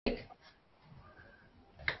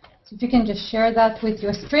So if you can just share that with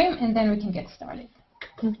your stream, and then we can get started.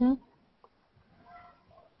 Mm-hmm.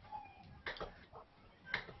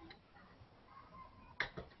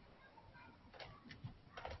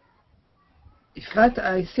 Yifat,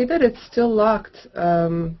 I see that it's still locked.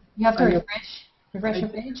 You have to refresh your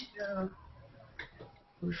page. Yeah.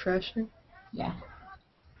 Refreshing? Yeah.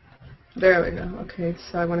 There we go. Okay,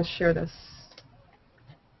 so I want to share this.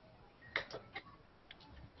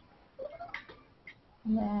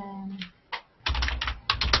 And then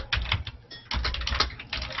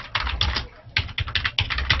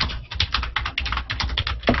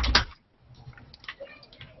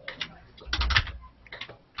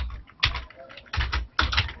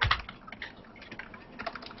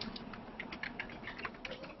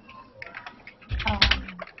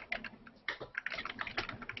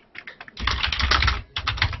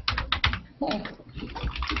okay.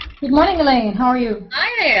 Good morning, Elaine. How are you? Hi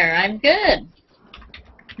there. I'm good.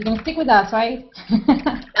 You're going to stick with us, right?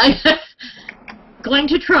 Going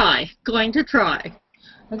to try.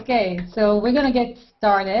 Okay, so we're going to get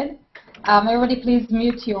started. Everybody please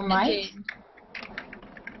mute your mic.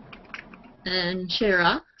 And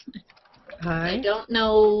Shira. Hi. I don't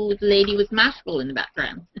know the lady with Mashable in the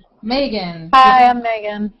background. Meghan. Hi, I'm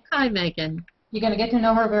Meghan. Hi, Meghan. You're going to get to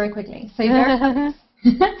know her very quickly. So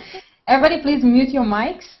everybody please mute your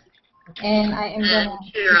mics. And I am going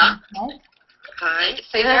to... Shira. Hi.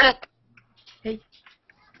 Say that. Hey.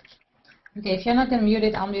 Okay, if you're not going to mute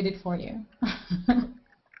it, I'll mute it for you.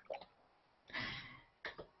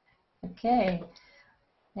 Okay,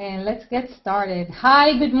 and let's get started.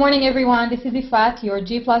 Hi, good morning, everyone. This is Yifat, your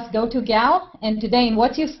G+GoTo gal. And today in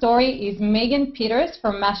What's Your Story is Meghan Peters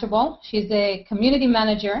from Mashable. She's a community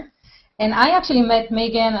manager. And I actually met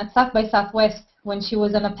Meghan at South by Southwest when she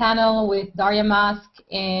was on a panel with Daria Mask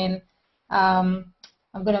and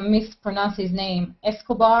I'm going to mispronounce his name,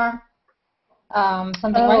 Escobar,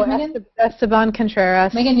 something, right, Meghan? Esteban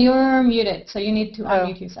Contreras. Meghan, you're muted, so you need to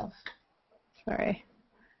unmute yourself. Sorry.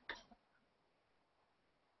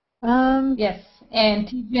 Yes, and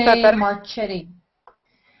TJ Marchetti.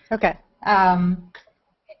 Okay.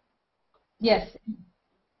 Yes,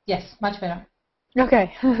 much better.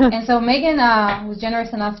 Okay. And so Meghan was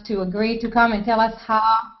generous enough to agree to come and tell us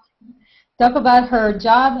talk about her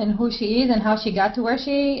job and who she is and how she got to where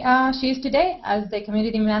she is today as the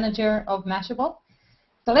community manager of Mashable.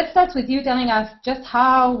 So let's start with you telling us just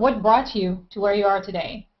what brought you to where you are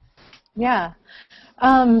today. Yeah.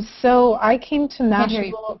 So I came to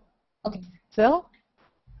Mashable. Okay. Still?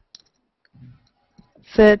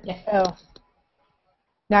 Sit. Yes. Oh.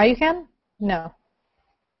 Now you can? No.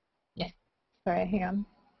 Yes. Sorry, hang on.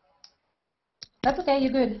 That's okay,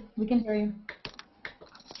 you're good. We can hear you.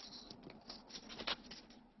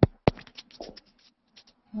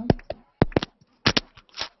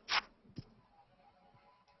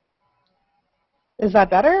 Is that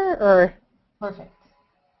better or? Perfect.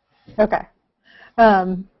 Okay.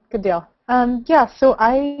 Good deal. Yeah, so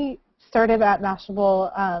I started at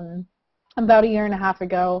Mashable about 1.5 years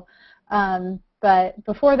ago. But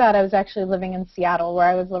before that, I was actually living in Seattle, where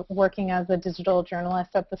I was working as a digital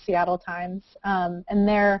journalist at the Seattle Times. And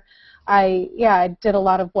there, I did a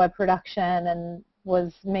lot of web production and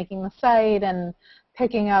was making the site and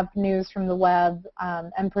picking up news from the web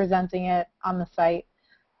and presenting it on the site.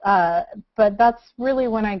 But that's really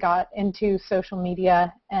when I got into social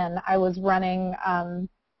media, and I was running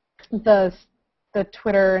the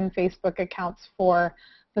Twitter and Facebook accounts for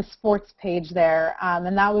the sports page there,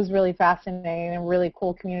 and that was really fascinating and a really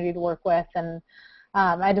cool community to work with. And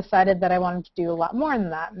I decided that I wanted to do a lot more than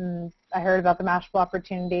that, and I heard about the Mashable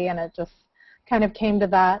opportunity, and it just kind of came to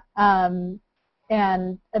that.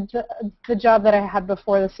 And the job that I had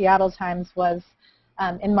before the Seattle Times was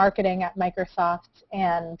in marketing at Microsoft,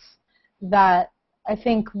 and that I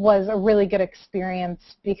think was a really good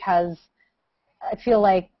experience because I feel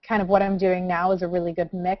like kind of what I'm doing now is a really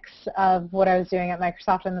good mix of what I was doing at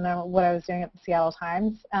Microsoft and then what I was doing at the Seattle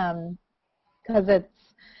Times, because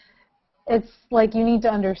it's like you need to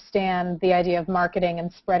understand the idea of marketing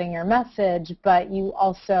and spreading your message, but you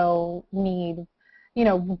also need,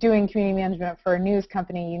 doing community management for a news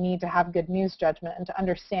company, you need to have good news judgment and to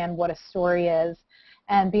understand what a story is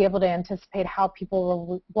and be able to anticipate how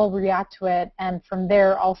people will react to it, and from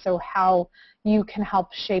there also how you can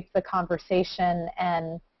help shape the conversation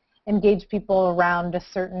and engage people around a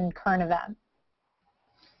certain current event.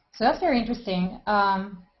 So that's very interesting.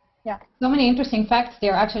 Yeah. So many interesting facts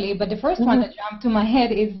there, actually, but the first one that jumped to my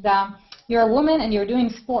head is you're a woman and you're doing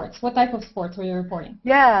sports. What type of sports were you reporting?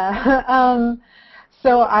 Yeah.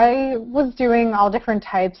 So I was doing all different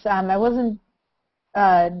types. I wasn't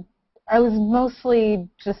I was mostly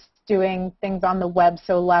just doing things on the web,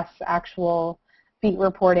 so less actual beat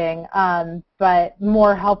reporting, but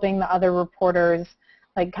more helping the other reporters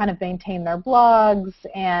like kind of maintain their blogs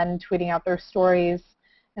and tweeting out their stories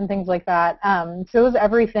and things like that. So it was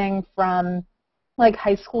everything from like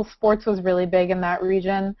high school sports was really big in that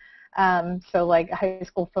region. So like high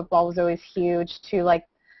school football was always huge to like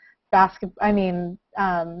Seattle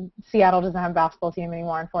doesn't have a basketball team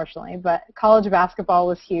anymore, unfortunately, but college basketball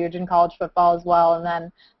was huge and college football as well. And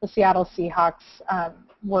then the Seattle Seahawks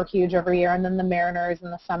were huge every year. And then the Mariners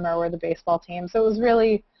in the summer were the baseball team. So it was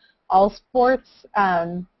really all sports,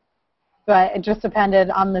 but it just depended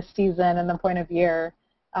on the season and the point of year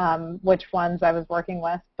which ones I was working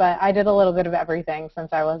with. But I did a little bit of everything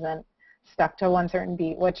since I wasn't stuck to one certain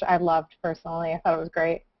beat, which I loved personally. I thought it was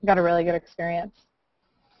great. Got a really good experience.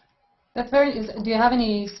 That's do you have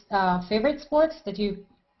any favorite sports that you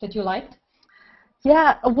liked?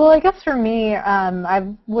 Yeah, well, I guess for me,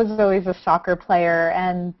 I was always a soccer player,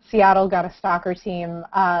 and Seattle got a soccer team,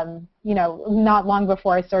 not long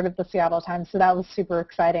before I started the Seattle Times, so that was super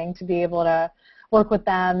exciting to be able to work with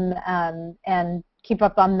them and keep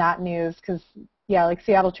up on that news because, yeah, like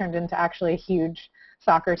Seattle turned into actually a huge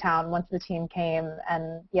soccer town once the team came,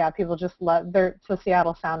 and, yeah, people just it's the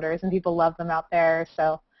Seattle Sounders, and people love them out there,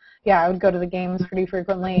 so yeah, I would go to the games pretty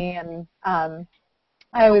frequently, and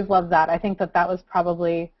I always loved that. I think that was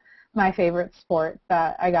probably my favorite sport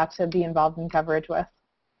that I got to be involved in coverage with.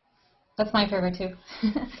 That's my favorite too.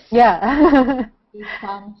 Yeah. It's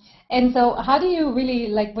fun. And so how do you really,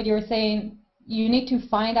 like what you were saying, you need to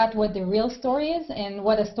find out what the real story is and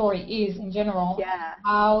what a story is in general, Yeah.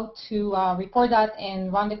 how to report that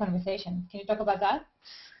and run the conversation. Can you talk about that?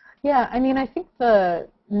 Yeah, I mean, I think the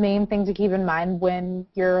main thing to keep in mind when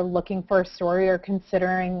you're looking for a story or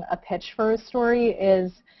considering a pitch for a story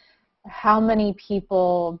is how many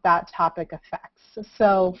people that topic affects.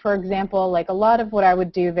 So, for example, like a lot of what I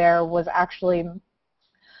would do there was actually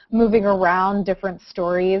moving around different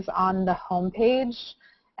stories on the homepage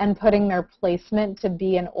and putting their placement to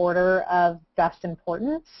be in order of best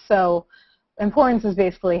importance. So importance is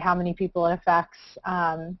basically how many people it affects,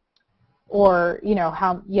 or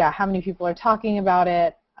how many people are talking about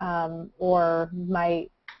it, or might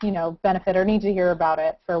benefit or need to hear about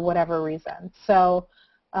it for whatever reason. So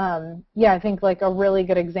I think like a really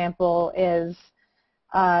good example is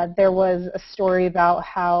there was a story about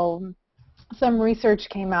how some research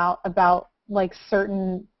came out about like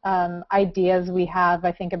certain ideas we have,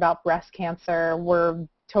 I think, about breast cancer were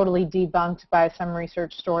totally debunked by some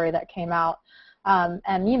research story that came out. And,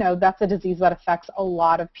 that's a disease that affects a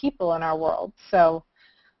lot of people in our world. So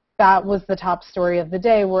that was the top story of the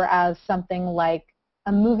day, whereas something like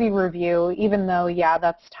a movie review, even though, yeah,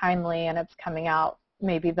 that's timely and it's coming out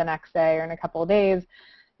maybe the next day or in a couple of days,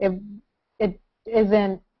 it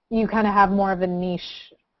isn't, you kind of have more of a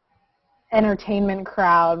niche entertainment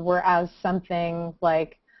crowd, whereas something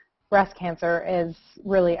like breast cancer is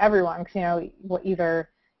really everyone, because, either,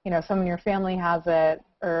 someone in your family has it,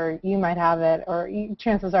 or you might have it, or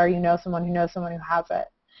chances are someone who knows someone who has it.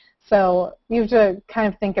 So you have to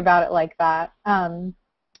kind of think about it like that.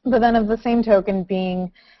 But then of the same token,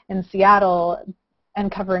 being in Seattle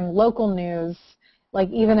and covering local news, like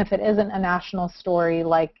even if it isn't a national story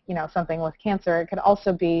like, something with cancer, it could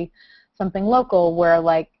also be something local where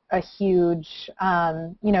like a huge,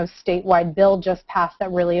 statewide bill just passed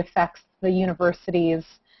that really affects the university's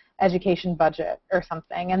education budget or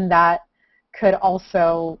something. And that could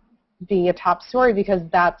also be a top story because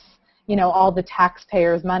that's, all the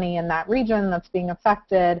taxpayers' money in that region that's being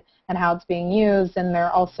affected and how it's being used. And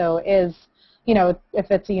there also is,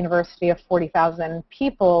 if it's a university of 40,000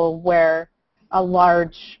 people where a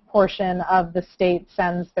large portion of the state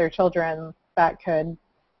sends their children, that could,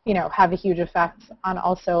 have a huge effect on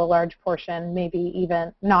also a large portion, maybe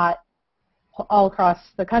even not all across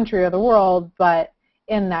the country or the world, but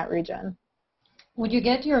in that region. Would you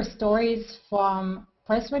get your stories from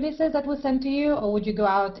press releases that were sent to you, or would you go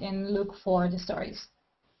out and look for the stories?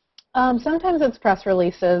 Sometimes it's press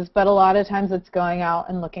releases, but a lot of times it's going out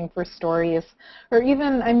and looking for stories. Or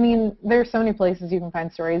even, there's so many places you can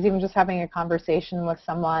find stories, even just having a conversation with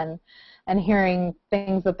someone and hearing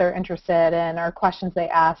things that they're interested in or questions they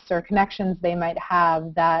ask or connections they might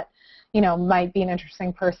have that, might be an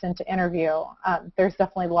interesting person to interview. There's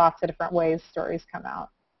definitely lots of different ways stories come out.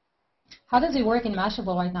 How does it work in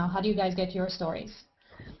Mashable right now? How do you guys get your stories?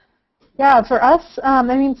 Yeah, for us,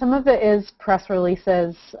 some of it is press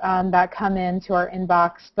releases that come into our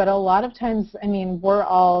inbox, but a lot of times, we're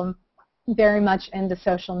all very much into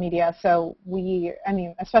social media, so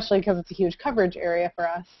especially because it's a huge coverage area for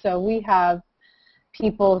us, so we have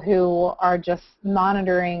people who are just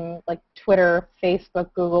monitoring like Twitter,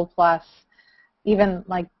 Facebook, Google+, even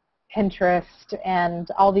like Pinterest and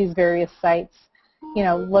all these various sites, you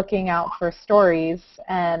know, looking out for stories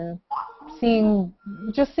and seeing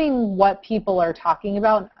what people are talking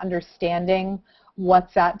about, and understanding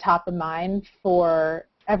what's at top of mind for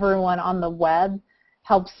everyone on the web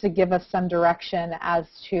helps to give us some direction as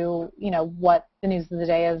to, you know, what the news of the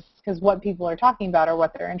day is, because what people are talking about or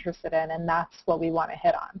what they're interested in, and that's what we want to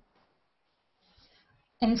hit on.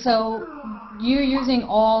 And so you're using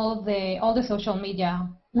all the social media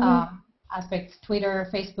aspects, Twitter,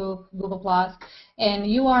 Facebook, Google+, and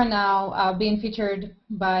you are now being featured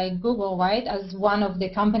by Google, right, as one of the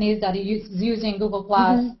companies that is using Google+,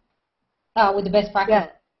 with the best practice.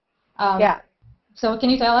 Yeah. So can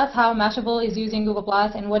you tell us how Mashable is using Google+,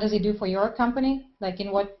 and what does it do for your company? Like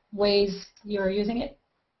in what ways you're using it?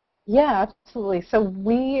 Yeah, absolutely. So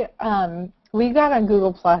we got on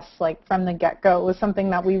Google+ like from the get-go. It was something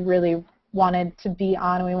that we really wanted to be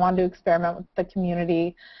on. We wanted to experiment with the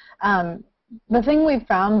community. The thing we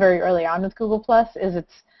found very early on with Google+ is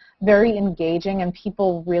it's very engaging, and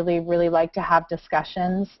people really, really like to have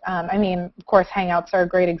discussions. I mean, of course, Hangouts are a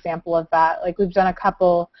great example of that. Like, we've done a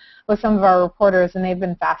couple with some of our reporters, and they've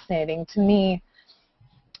been fascinating. To me,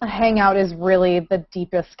 a Hangout is really the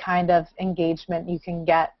deepest kind of engagement you can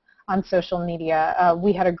get on social media.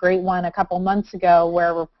 We had a great one a couple months ago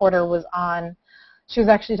where a reporter was on. She was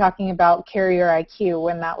actually talking about carrier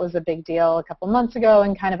IQ, and that was a big deal a couple months ago,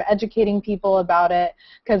 and kind of educating people about it,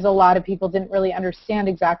 because a lot of people didn't really understand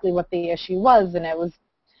exactly what the issue was, and it was,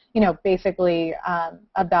 you know, basically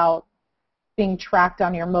about being tracked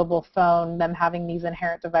on your mobile phone, them having these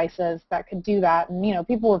inherent devices that could do that, and, you know,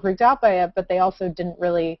 people were freaked out by it, but they also didn't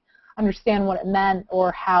really understand what it meant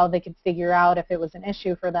or how they could figure out if it was an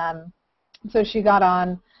issue for them. So she got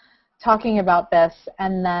on talking about this,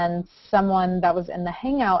 and then someone that was in the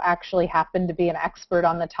Hangout actually happened to be an expert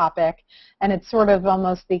on the topic, and it sort of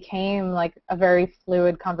almost became like a very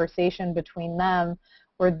fluid conversation between them,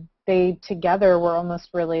 where they together were almost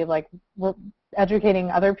really like educating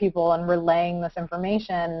other people and relaying this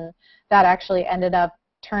information that actually ended up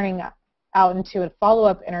turning out into a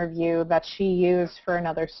follow-up interview that she used for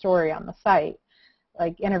another story on the site,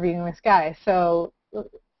 like interviewing this guy. So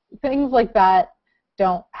things like that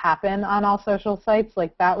don't happen on all social sites.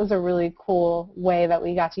 Like, that was a really cool way that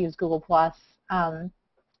we got to use Google+.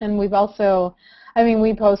 And we've also, I mean,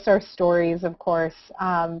 we post our stories, of course,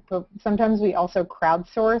 but sometimes we also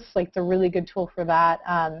crowdsource. Like, it's a really good tool for that.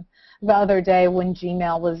 The other day when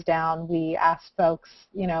Gmail was down, we asked folks,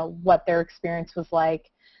 you know, what their experience was like,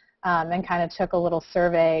 and kind of took a little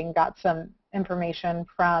survey and got some information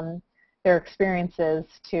from their experiences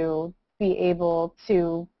to be able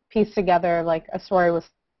to piece together like a story was.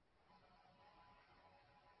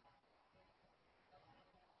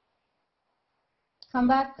 Come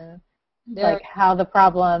back. Like how the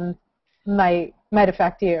problem might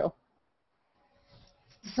affect you.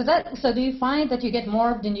 So do you find that you get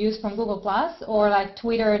more of the news from Google Plus, or like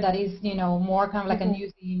Twitter, that is, you know, more kind of like a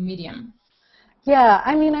newsy medium? Yeah,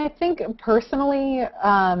 I mean, I think personally,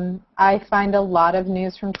 I find a lot of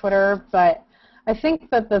news from Twitter, but I think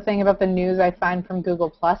that the thing about the news I find from Google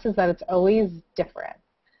Plus is that it's always different.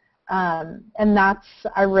 And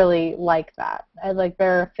I really like that.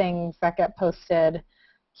 There are things that get posted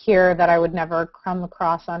here that I would never come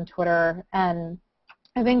across on Twitter. And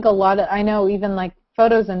I think I know even like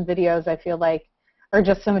photos and videos, I feel like are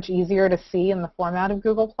just so much easier to see in the format of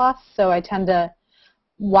Google Plus. So I tend to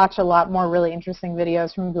watch a lot more really interesting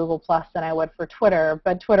videos from Google Plus than I would for Twitter.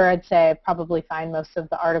 But Twitter, I'd say I probably find most of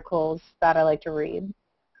the articles that I like to read.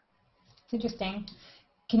 It's interesting.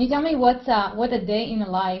 Can you tell me what a day in the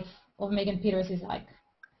life of Meghan Peters is like?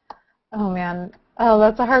 Oh, man. Oh,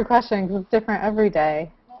 that's a hard question because it's different every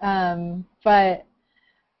day. But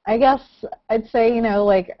I guess I'd say, you know,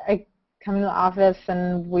 like I come to the office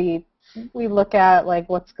and we look at like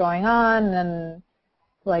what's going on and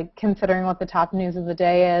like considering what the top news of the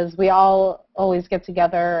day is. We all always get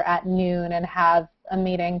together at noon and have a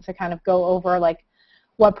meeting to kind of go over like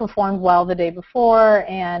what performed well the day before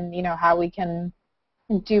and, you know, how we can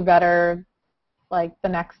do better like the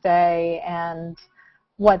next day, and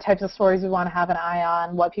what types of stories we want to have an eye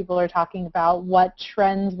on, what people are talking about, what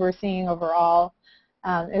trends we're seeing overall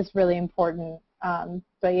is really important.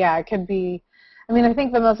 But yeah, it could be, I mean, I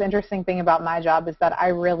think the most interesting thing about my job is that I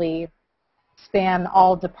really span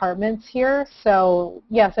all departments here. So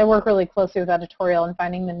yes, I work really closely with editorial and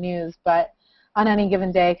finding the news, but on any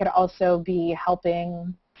given day I could also be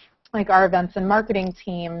helping like our events and marketing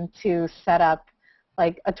team to set up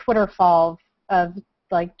like a Twitter fall of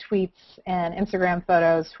like tweets and Instagram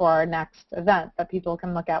photos for our next event that people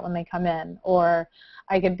can look at when they come in. Or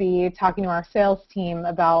I could be talking to our sales team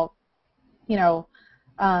about,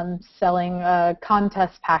 selling a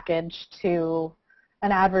contest package to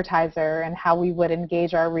an advertiser and how we would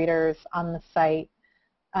engage our readers on the site.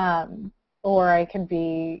 Or I could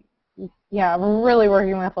be, really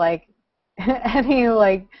working with like any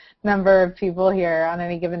like number of people here on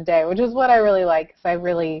any given day, which is what I really like, because I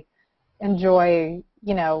really enjoy,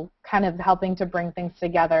 kind of helping to bring things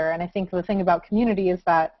together. And I think the thing about community is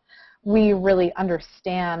that we really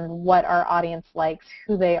understand what our audience likes,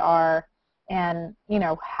 who they are, and,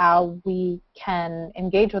 how we can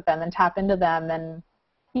engage with them and tap into them and,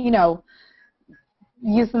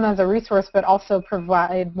 use them as a resource, but also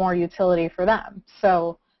provide more utility for them.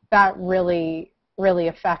 So that really, really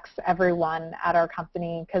affects everyone at our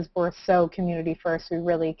company, because we're so community first. We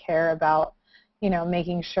really care about,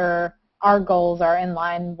 making sure our goals are in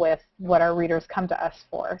line with what our readers come to us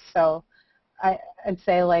for. So I'd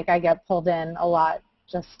say like I get pulled in a lot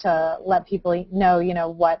just to let people know,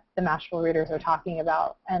 what the Mashable readers are talking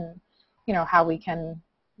about and, how we can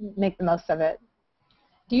make the most of it.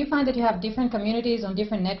 Do you find that you have different communities on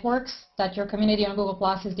different networks, that your community on Google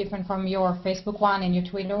Plus is different from your Facebook one and your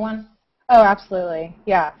Twitter one? Oh, absolutely.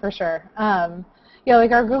 Yeah, for sure.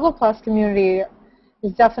 Like our Google Plus community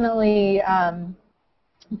is definitely,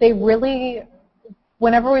 they really,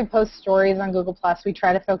 whenever we post stories on Google Plus, we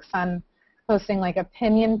try to focus on posting like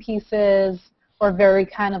opinion pieces or very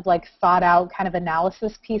kind of like thought out kind of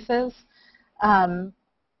analysis pieces.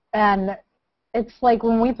 And it's like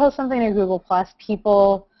when we post something to Google Plus,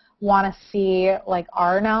 people want to see like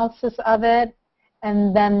our analysis of it,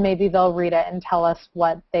 and then maybe they'll read it and tell us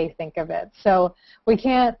what they think of it. So we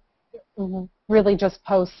can't really just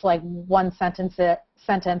post like one sentence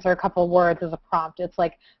or a couple words as a prompt. It's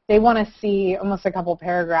like they want to see almost a couple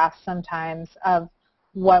paragraphs sometimes of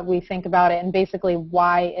what we think about it and basically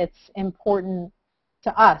why it's important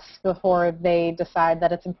to us before they decide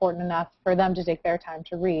that it's important enough for them to take their time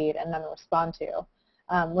to read and then respond to,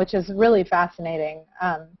 which is really fascinating.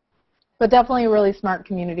 But definitely a really smart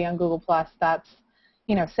community on Google Plus that's,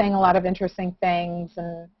 saying a lot of interesting things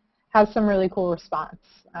and has some really cool response.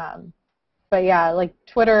 But yeah, like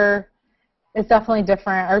Twitter is definitely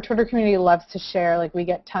different. Our Twitter community loves to share. Like we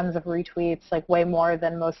get tons of retweets, like way more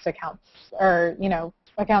than most accounts or,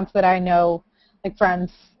 accounts that I know, like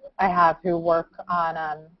friends I have who work on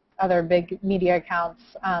other big media accounts.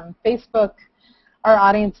 Facebook, our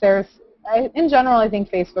audience there, in general, I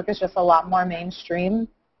think Facebook is just a lot more mainstream.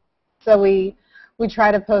 So we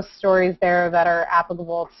try to post stories there that are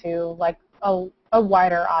applicable to like a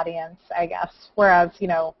wider audience, I guess. Whereas,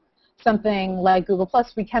 something like Google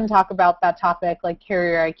Plus, we can talk about that topic like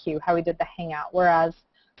carrier IQ, how we did the Hangout. Whereas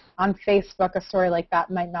on Facebook, a story like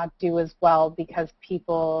that might not do as well because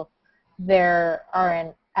people there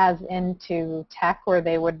aren't as into tech where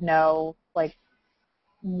they would know like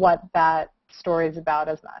what that story is about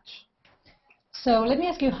as much. So let me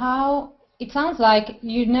ask you, how it sounds like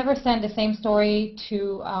you never send the same story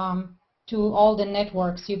to all the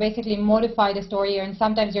networks. You basically modify the story, and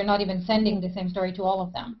sometimes you're not even sending the same story to all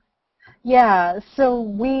of them. Yeah, so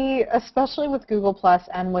we, especially with Google Plus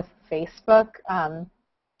and with Facebook,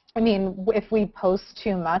 if we post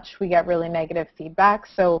too much, we get really negative feedback.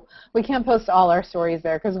 So we can't post all our stories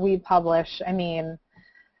there because we publish,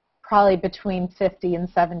 probably between 50 and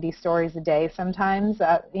 70 stories a day sometimes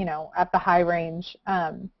at the high range.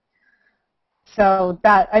 So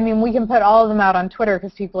that, we can put all of them out on Twitter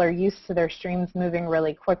because people are used to their streams moving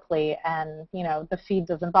really quickly and, the feed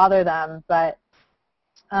doesn't bother them. But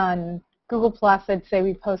on Google Plus, I'd say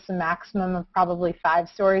we post a maximum of probably 5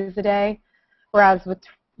 stories a day, whereas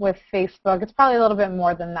with Facebook, it's probably a little bit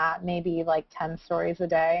more than that, maybe like 10 stories a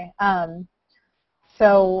day.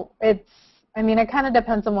 So it's, it kind of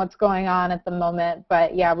depends on what's going on at the moment,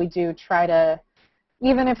 but yeah, we do try to,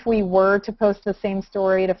 even if we were to post the same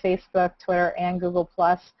story to Facebook, Twitter, and Google+,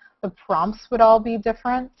 the prompts would all be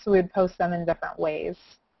different, so we'd post them in different ways.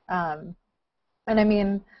 And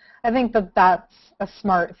I think that that's a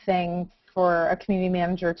smart thing for a community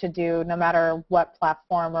manager to do no matter what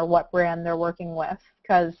platform or what brand they're working with.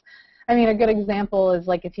 Because, a good example is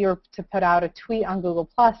like if you were to put out a tweet on Google+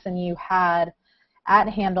 and you had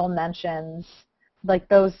 @handle mentions, like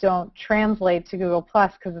those don't translate to Google+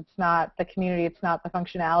 because it's not the community, it's not the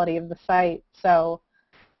functionality of the site. So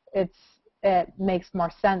it makes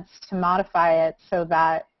more sense to modify it so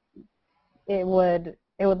that it would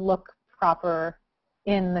look proper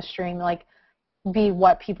in the stream, like be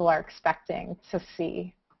what people are expecting to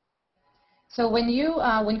see. So when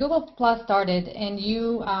Google Plus started and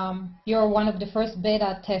you're one of the first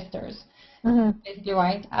beta testers, basically,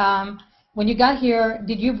 right? When you got here,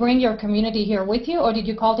 did you bring your community here with you, or did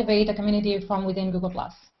you cultivate a community from within Google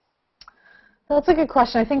Plus? That's a good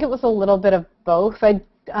question. I think it was a little bit of both. I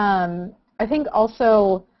think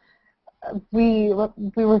also we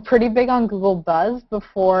were pretty big on Google Buzz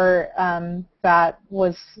before that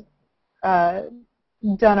was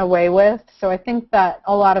done away with. So I think that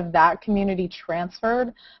a lot of that community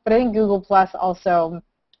transferred. But I think Google Plus also,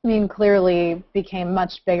 clearly became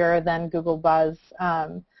much bigger than Google Buzz.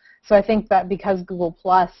 So I think that because Google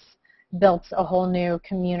Plus built a whole new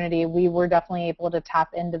community, we were definitely able to tap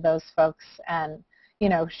into those folks and,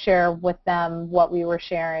 share with them what we were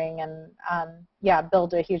sharing and,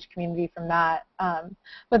 build a huge community from that.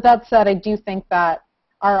 But that said, I do think that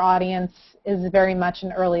our audience is very much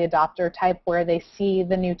an early adopter type where they see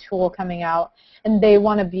the new tool coming out and they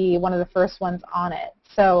want to be one of the first ones on it.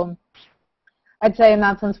 So I'd say in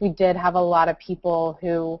that sense we did have a lot of people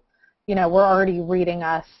who, were already reading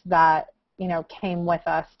us that, came with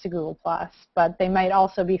us to Google+, but they might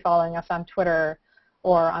also be following us on Twitter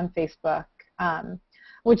or on Facebook,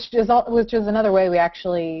 which is another way we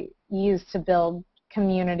actually use to build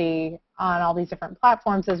community on all these different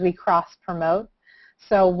platforms as we cross-promote.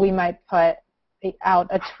 So we might put out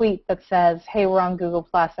a tweet that says, hey, we're on Google+,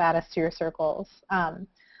 add us to your circles,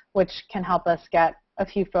 which can help us get a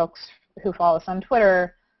few folks who follow us on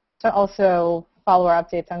Twitter to also follow our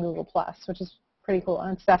updates on Google+, which is pretty cool.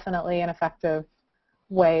 And it's definitely an effective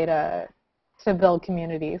way to build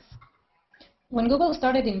communities. When Google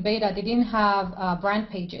started in beta, they didn't have brand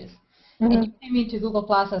pages. And you came into Google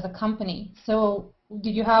Plus as a company. So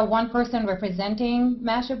did you have one person representing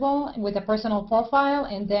Mashable with a personal profile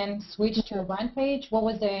and then switch to a brand page? What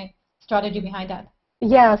was the strategy behind that?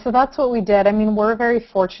 Yeah, so that's what we did. We're very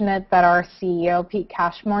fortunate that our CEO, Pete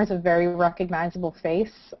Cashmore, is a very recognizable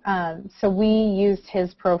face. So we used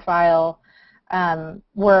his profile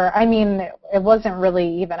it wasn't really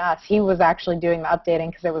even us. He was actually doing the updating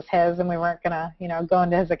because it was his and we weren't going to, go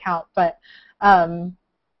into his account. But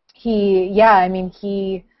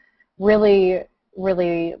he really,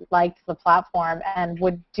 really liked the platform and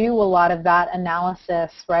would do a lot of that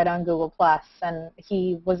analysis right on Google+, and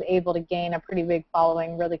he was able to gain a pretty big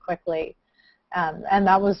following really quickly. And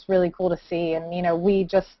that was really cool to see. And, we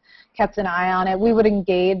just kept an eye on it. We would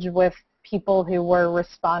engage with people who were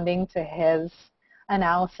responding to his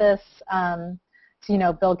analysis to,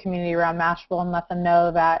 build community around Mashable and let them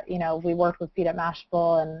know that, we worked with Pete at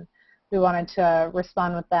Mashable and we wanted to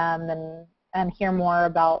respond with them and hear more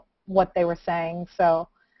about what they were saying. So,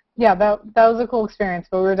 yeah, that was a cool experience,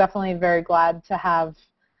 but we were definitely very glad to have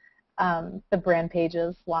the brand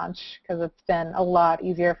pages launch because it's been a lot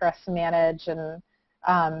easier for us to manage and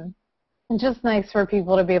just nice for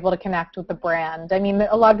people to be able to connect with the brand.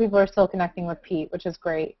 A lot of people are still connecting with Pete, which is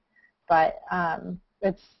great, but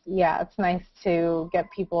it's nice to get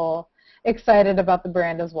people excited about the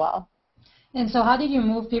brand as well. And so how did you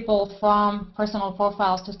move people from personal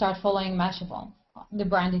profiles to start following Mashable, the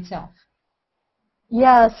brand itself?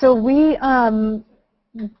 Yeah, so we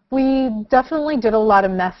definitely did a lot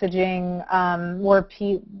of messaging where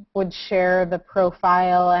Pete would share the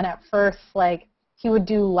profile, and at first, he would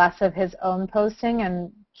do less of his own posting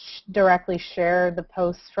and directly share the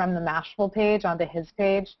posts from the Mashable page onto his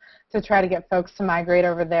page to try to get folks to migrate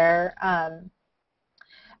over there.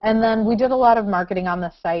 And then we did a lot of marketing on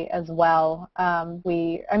the site as well.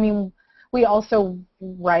 We also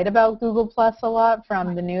write about Google Plus a lot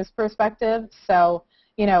from the news perspective. So,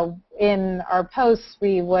 in our posts,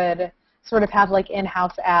 we would sort of have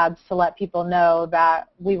in-house ads to let people know that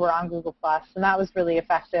we were on Google Plus, and that was really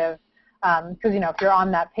effective. Because, if you're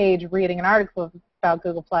on that page reading an article about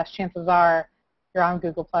Google Plus, chances are you're on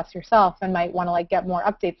Google Plus yourself and might want to get more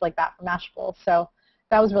updates like that from Mashable. So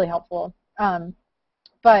that was really helpful.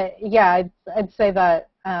 But yeah, I'd say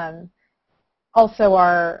that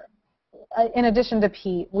also in addition to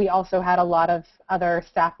Pete, we also had a lot of other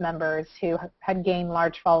staff members who had gained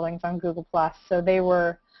large followings on Google Plus. So they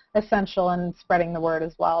were essential in spreading the word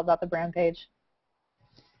as well about the brand page.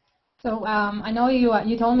 So I know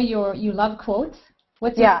you told me you love quotes.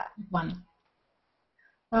 What's your favorite one?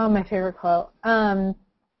 Oh, my favorite quote.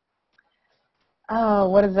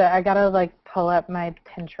 What is it? I gotta pull up my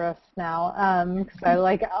Pinterest now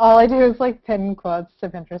because all I do is pin quotes to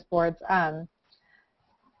Pinterest boards.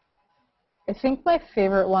 I think my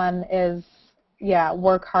favorite one is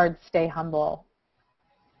work hard, stay humble.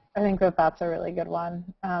 I think that's a really good one.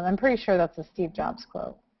 I'm pretty sure that's a Steve Jobs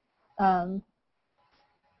quote.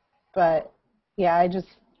 But yeah,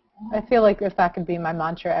 I feel like if that could be my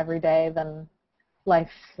mantra every day, then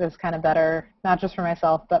life is kind of better, not just for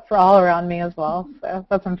myself, but for all around me as well. So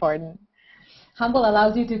that's important. Humble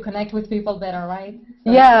allows you to connect with people better, right?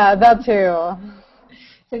 So yeah, that too.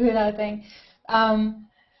 it's a good thing.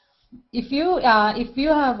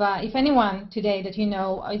 If anyone today that you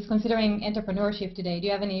know is considering entrepreneurship today, do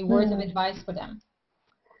you have any words of advice for them?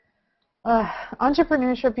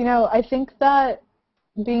 Entrepreneurship, I think that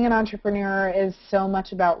being an entrepreneur is so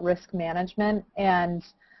much about risk management and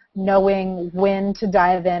knowing when to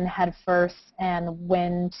dive in head first and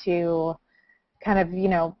when to kind of,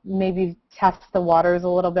 maybe test the waters a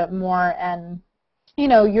little bit more. And,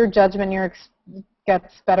 your judgment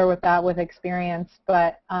gets better with that with experience.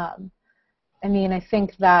 But, I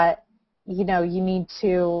think that, you need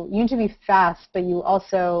to be fast, but you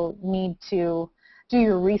also need to do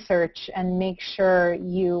your research and make sure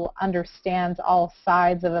you understand all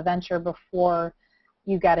sides of a venture before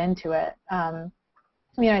you get into it.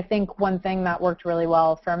 I think one thing that worked really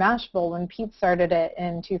well for Mashable when Pete started it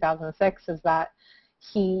in 2006 is that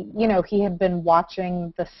he had been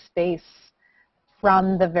watching the space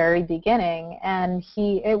from the very beginning, and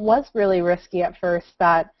it was really risky at first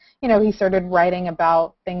that, he started writing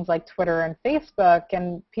about things like Twitter and Facebook,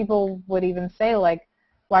 and people would even say, like,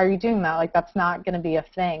 why are you doing that? Like, that's not going to be a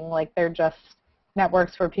thing. Like, they're just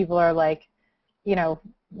networks where people are, like,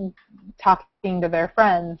 talking to their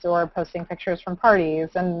friends or posting pictures from parties.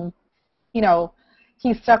 And,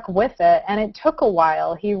 he stuck with it, and it took a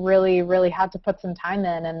while. He really, really had to put some time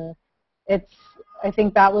in, and I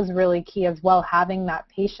think that was really key as well, having that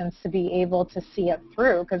patience to be able to see it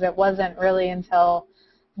through, because it wasn't really until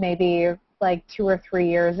maybe like 2 or 3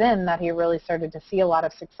 years in that he really started to see a lot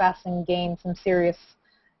of success and gain some serious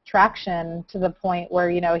traction to the point where,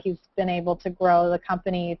 he's been able to grow the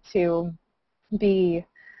company to be,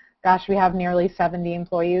 gosh, we have nearly 70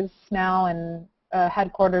 employees now, and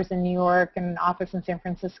headquarters in New York and an office in San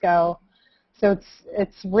Francisco. So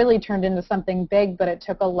it's really turned into something big, but it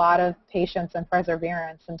took a lot of patience and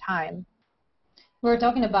perseverance and time. We were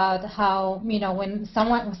talking about how, when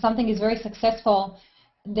something is very successful,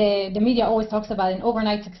 the media always talks about an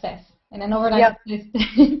overnight success. And an overnight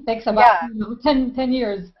success takes about 10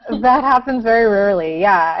 years. That happens very rarely,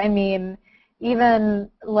 yeah.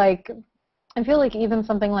 Even like, I feel like even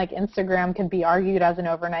something like Instagram could be argued as an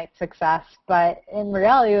overnight success, but in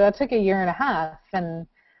reality, that took 1.5 years.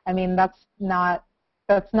 And that's not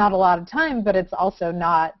a lot of time, but it's also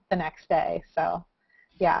not the next day. So,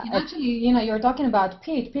 yeah. And actually, you're talking about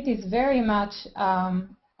Pete. Pete is very much, I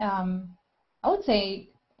would say,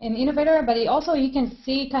 an innovator, but you can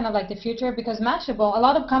see kind of like the future, because Mashable, a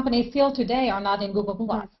lot of companies still today are not in Google+.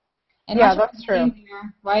 And yeah, that's true.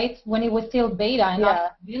 There, right? When it was still beta and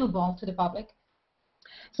not available to the public.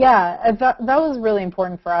 Yeah, that was really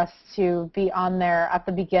important for us to be on there at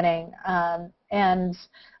the beginning. And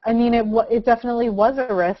it definitely was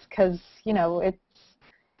a risk, because,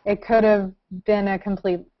 it could have been a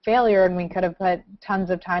complete failure, and we could have put tons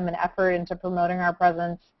of time and effort into promoting our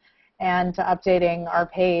presence and to updating our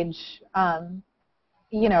page,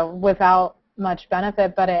 without much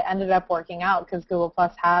benefit, but it ended up working out because Google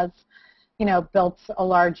Plus has, built a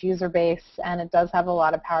large user base, and it does have a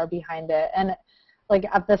lot of power behind it. And like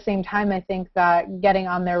at the same time, I think that getting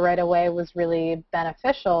on there right away was really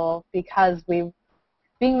beneficial, because being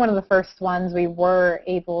one of the first ones, we were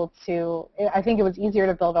able to, I think it was easier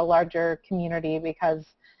to build a larger community because,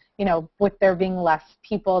 with there being less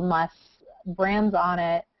people and less brands on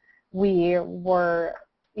it, we were,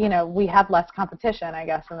 we had less competition, I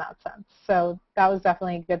guess, in that sense. So that was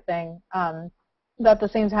definitely a good thing. But at the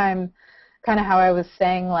same time, kind of how I was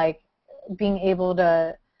saying, like, being able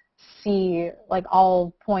to see, like,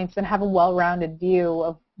 all points and have a well-rounded view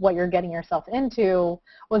of what you're getting yourself into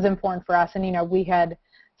was important for us. And, we had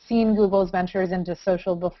seen Google's ventures into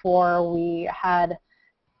social before. We had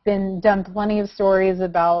done plenty of stories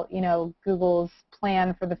about, Google's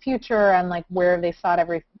plan for the future and, like, where they saw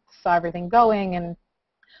everything going. And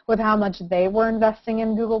with how much they were investing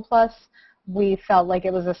in Google+, we felt like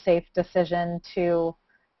it was a safe decision to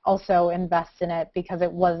also invest in it, because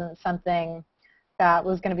it wasn't something that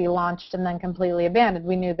was going to be launched and then completely abandoned.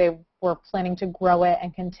 We knew they were planning to grow it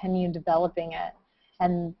and continue developing it.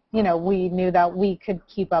 And, we knew that we could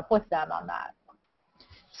keep up with them on that.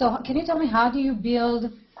 So can you tell me, how do you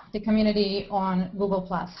build the community on Google+?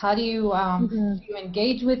 How do you, do you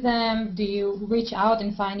engage with them? Do you reach out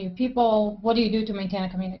and find new people? What do you do to maintain a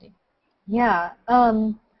community? Yeah.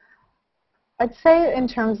 I'd say in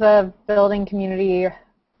terms of building community,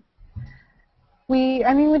 we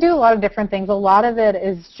do a lot of different things. A lot of it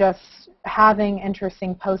is just having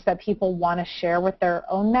interesting posts that people want to share with their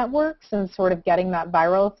own networks and sort of getting that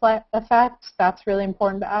viral effect. That's really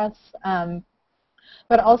important to us.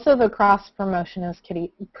 But also the cross-promotion is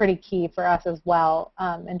pretty key for us as well,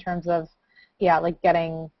 in terms of, like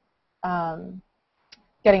getting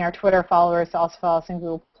our Twitter followers to also follow us in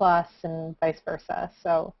Google Plus and vice versa.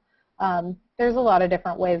 So there's a lot of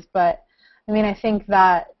different ways, but I mean, I think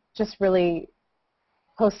that just really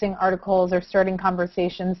posting articles or starting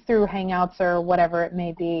conversations through Hangouts or whatever it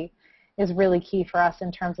may be is really key for us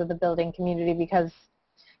in terms of the building community, because,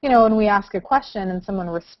 when we ask a question and someone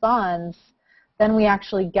responds, then we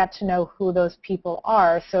actually get to know who those people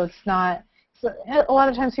are. So it's not, a lot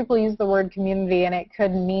of times people use the word community and it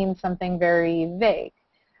could mean something very vague.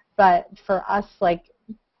 But for us, like,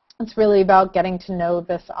 it's really about getting to know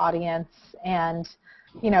this audience and,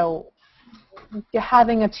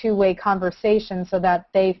 having a two-way conversation so that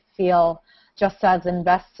they feel just as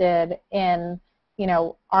invested in,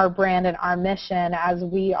 our brand and our mission as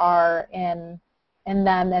we are in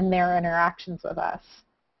them and their interactions with us.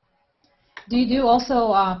 Do you do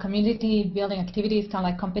also community building activities, kind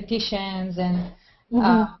of like competitions and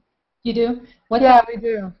you do? We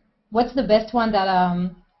do. What's the best one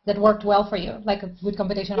that worked well for you, like a good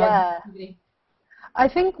competition or activity? I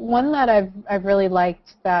think one that I've really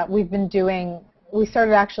liked that we've been doing, we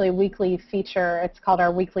started actually a weekly feature. It's called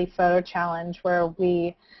our Weekly Photo Challenge, where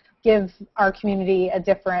we give our community a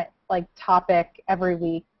different topic every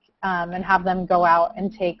week and have them go out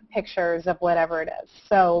and take pictures of whatever it is.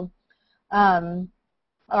 So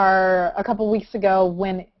a couple weeks ago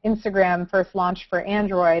when Instagram first launched for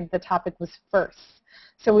Android, the topic was first.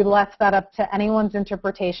 So we left that up to anyone's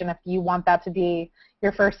interpretation. If you want that to be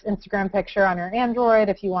your first Instagram picture on your Android,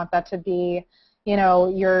 if you want that to be,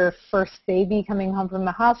 your first baby coming home from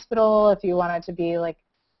the hospital, if you want it to be like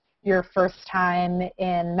your first time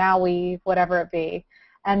in Maui, whatever it be.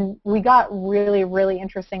 And we got really, really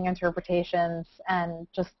interesting interpretations and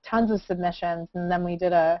just tons of submissions. And then we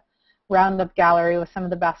did a roundup gallery with some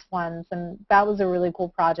of the best ones, and that was a really cool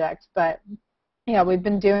project. But we've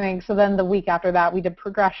been doing, so then the week after that we did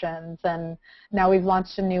progressions, and now we've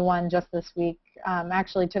launched a new one just this week,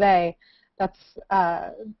 actually today. That's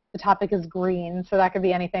the topic is green, so that could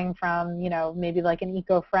be anything from maybe like an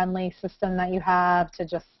eco-friendly system that you have to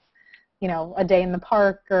just a day in the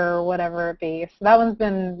park or whatever it be. So that one's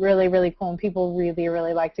been really, really cool, and people really,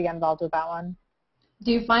 really like to get involved with that one.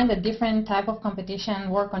 Do you find that different type of competition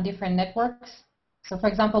work on different networks? So, for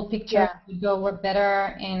example, pictures would work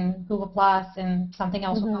better in Google Plus, and something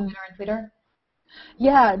else would work better in Twitter?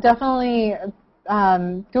 Yeah, definitely.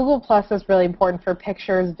 Google Plus is really important for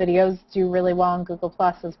pictures. Videos do really well on Google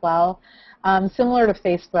Plus as well. Similar to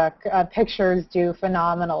Facebook, pictures do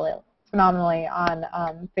phenomenally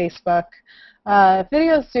on Facebook.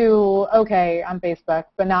 Videos do okay on Facebook,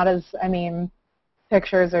 but not as,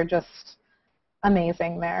 pictures are just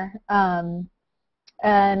amazing there.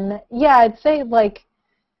 And I'd say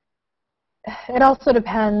it also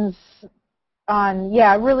depends on,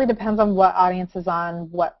 it really depends on what audience is on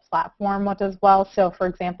what platform, what does well. So for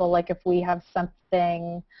example, if we have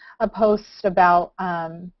a post about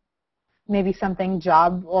maybe something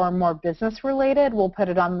job or more business related, we'll put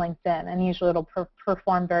it on LinkedIn, and usually it'll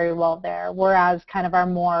perform very well there. Whereas kind of our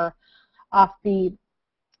more offbeat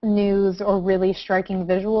news or really striking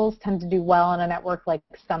visuals tend to do well on a network like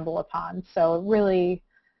StumbleUpon. So it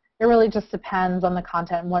really just depends on the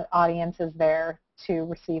content and what audience is there to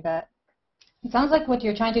receive it. It sounds like what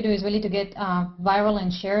you're trying to do is really to get viral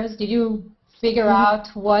and shares. Did you figure out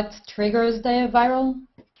what triggers the viral?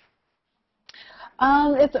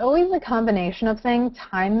 It's always a combination of things.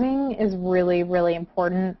 Timing is really, really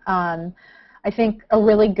important. I think a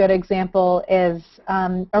really good example is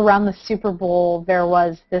around the Super Bowl, there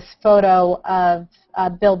was this photo of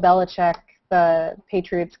Bill Belichick, the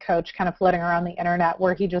Patriots coach, kind of floating around the internet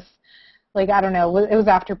where he just, I don't know, it was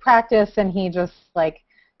after practice, and he just,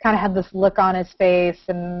 kind of had this look on his face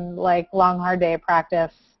and, long, hard day of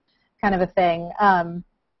practice kind of a thing. And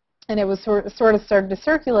it was sort of started to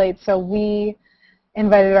circulate, so we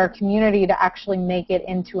invited our community to actually make it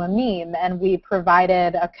into a meme, and we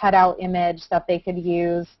provided a cutout image that they could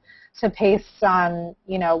use to paste on,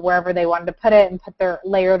 wherever they wanted to put it, and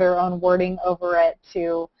layer their own wording over it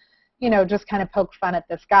to, just kind of poke fun at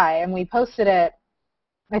this guy. And we posted it,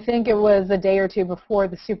 I think it was a day or two before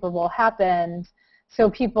the Super Bowl happened, so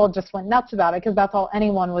people just went nuts about it because that's all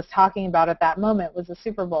anyone was talking about at that moment was the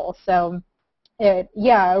Super Bowl. So it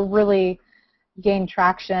really gained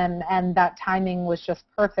traction, and that timing was just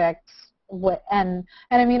perfect. And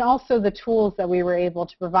also the tools that we were able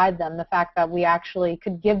to provide them, the fact that we actually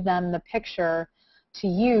could give them the picture to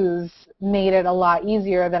use made it a lot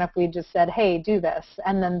easier than if we just said, hey, do this,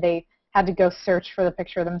 and then they had to go search for the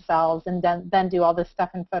picture themselves and then do all this stuff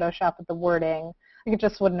in Photoshop with the wording. Like, it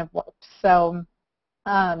just wouldn't have worked. So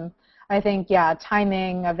I think, yeah,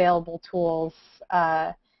 timing, available tools,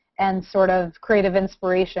 and sort of creative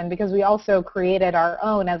inspiration, because we also created our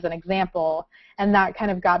own as an example, and that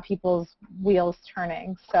kind of got people's wheels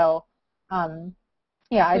turning. So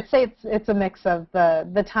yeah, I'd say it's a mix of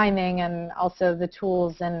the timing and also the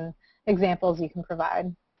tools and examples you can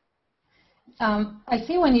provide. I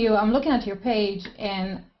see I'm looking at your page,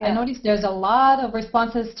 and I noticed there's a lot of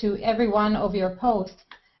responses to every one of your posts.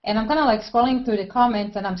 And I'm kind of like scrolling through the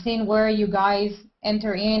comments, and I'm seeing where you guys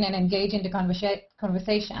enter in and engage in the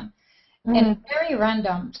conversation. Mm-hmm. And it's very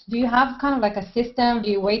random. Do you have kind of like a system? Do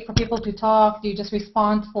you wait for people to talk? Do you just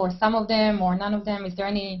respond for some of them or none of them? Is there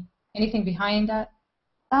anything behind that?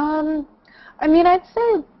 I mean, I'd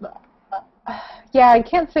say, yeah, I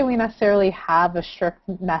can't say we necessarily have a strict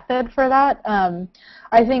method for that.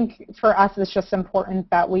 I think for us it's just important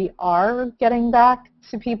that we are getting back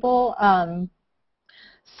to people.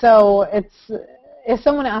 So if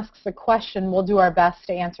someone asks a question, we'll do our best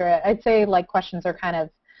to answer it. I'd say like questions are kind of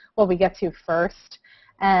what we get to first,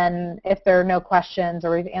 and if there are no questions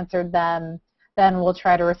or we've answered them, then we'll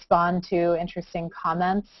try to respond to interesting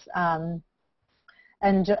comments.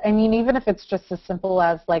 And I mean, even if it's just as simple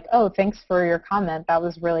as like, oh, thanks for your comment, that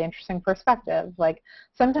was really interesting perspective. Like,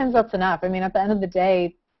 sometimes that's enough. I mean, at the end of the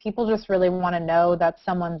day, people just really want to know that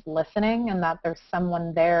someone's listening and that there's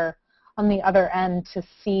someone there on the other end to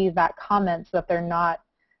see that comment, so that they're not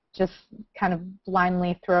just kind of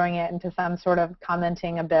blindly throwing it into some sort of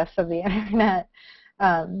commenting abyss of the internet.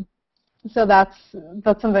 So that's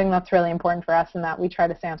something that's really important for us and that we try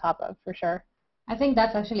to stay on top of, for sure. I think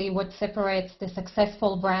that's actually what separates the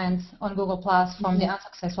successful brands on Google Plus from the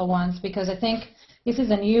unsuccessful ones, because I think this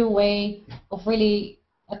is a new way of really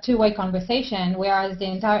a two-way conversation, whereas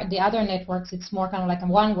the other networks, it's more kind of like a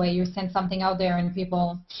one-way. You send something out there and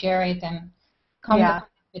people share it and comment,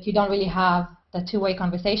 but you don't really have the two-way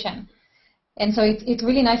conversation. And so it's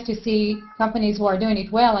really nice to see companies who are doing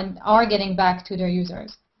it well and are getting back to their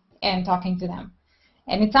users and talking to them.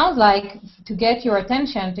 And it sounds like to get your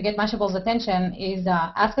attention, to get Mashable's attention, is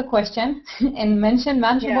ask a question and mention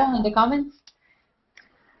Mashable in the comments.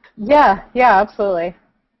 Yeah, absolutely.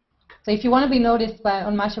 So if you want to be noticed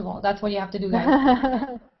on Mashable, that's what you have to do,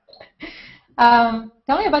 guys.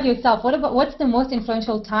 Tell me about yourself. What's the most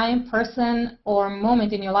influential time, person, or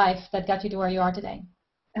moment in your life that got you to where you are today?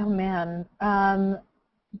 Oh, man.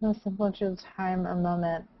 Most influential time or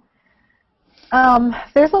moment.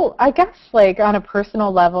 I guess, like, on a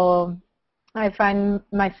personal level, I find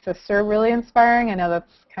my sister really inspiring. I know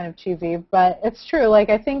that's kind of cheesy, but it's true. Like,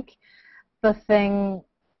 I think the thing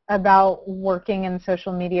about working in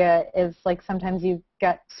social media is, like, sometimes you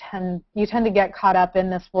tend to get caught up in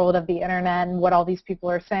this world of the internet and what all these people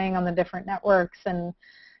are saying on the different networks, and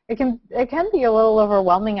it can be a little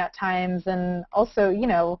overwhelming at times. And also, you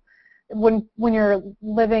know, when you're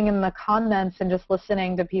living in the comments and just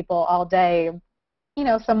listening to people all day, you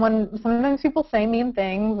know, sometimes people say mean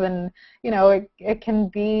things, and, you know, it can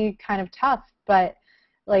be kind of tough. But,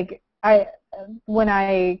 like, when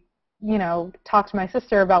I you know, talk to my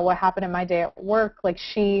sister about what happened in my day at work, like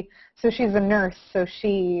she's a nurse, so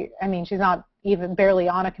she's not even barely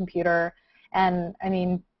on a computer, and I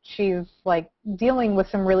mean, she's like dealing with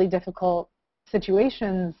some really difficult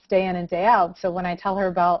situations day in and day out. So when I tell her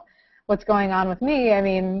about what's going on with me, I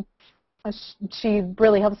mean, she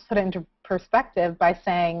really helps put it into perspective by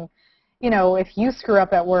saying, you know, if you screw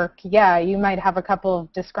up at work, yeah, you might have a couple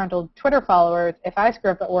of disgruntled Twitter followers. If I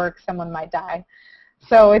screw up at work, someone might die.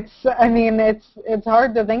 So it's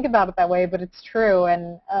hard to think about it that way, but it's true,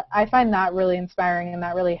 and I find that really inspiring, and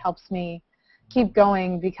that really helps me keep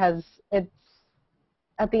going, because it's,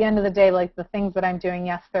 at the end of the day, like, the things that I'm doing,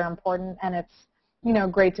 yes, they're important, and it's, you know,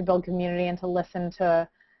 great to build community and to listen to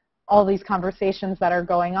all these conversations that are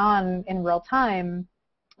going on in real time,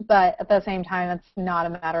 but at the same time, it's not a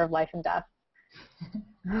matter of life and death,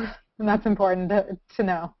 and that's important to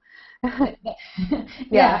know.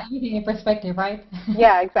 Yeah, everything in perspective, right?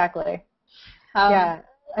 Yeah, exactly. Yeah,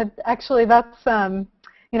 actually, that's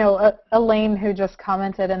you know, Elaine, who just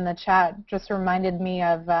commented in the chat, just reminded me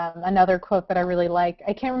of another quote that I really like.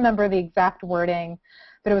 I can't remember the exact wording,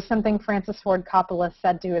 but it was something Francis Ford Coppola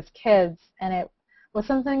said to his kids, and it was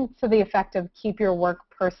something to the effect of, keep your work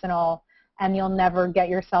personal and you'll never get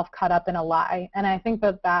yourself caught up in a lie. And I think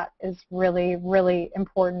that that is really, really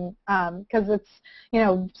important, because it's, you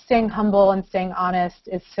know, staying humble and staying honest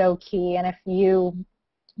is so key. And if you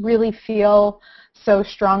really feel so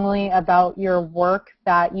strongly about your work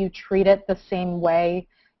that you treat it the same way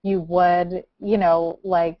you would,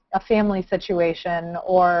 like a family situation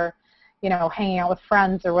or, hanging out with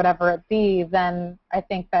friends or whatever it be, then I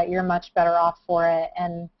think that you're much better off for it.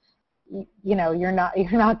 And, you're not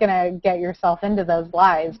going to get yourself into those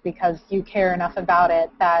lies because you care enough about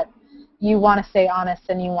it that you want to stay honest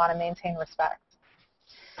and you want to maintain respect.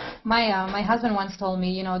 My husband once told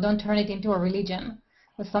me, don't turn it into a religion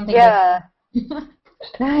or something. Yeah.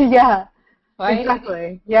 Yeah. Right?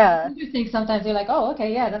 Exactly. Yeah. It's interesting. Sometimes you're like, oh,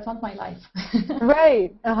 okay, yeah, that's not my life.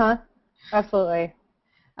 Right. Uh-huh. Absolutely.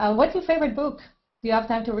 What's your favorite book? Do you have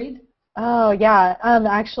time to read? Oh, yeah.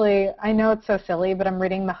 Actually, I know it's so silly, but I'm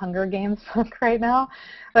reading the Hunger Games book right now.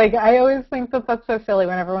 Like, I always think that that's so silly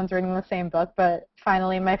when everyone's reading the same book, but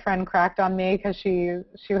finally my friend cracked on me because she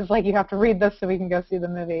was like, you have to read this so we can go see the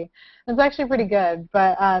movie. It's actually pretty good,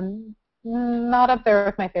 but not up there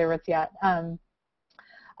with my favorites yet.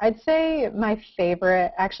 I'd say my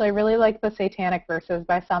favorite, actually, I really like The Satanic Verses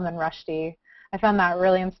by Salman Rushdie. I found that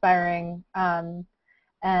really inspiring.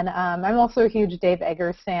 And I'm also a huge Dave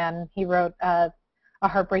Eggers fan. He wrote a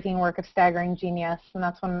heartbreaking work of staggering genius, and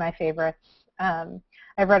that's one of my favorites.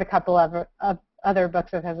 I've read a couple of other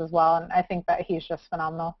books of his as well, and I think that he's just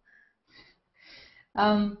phenomenal.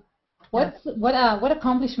 What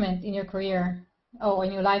accomplishment in your career or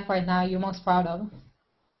in your life right now you're most proud of?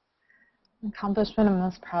 Accomplishment I'm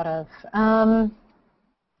most proud of.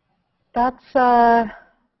 That's a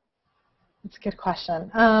good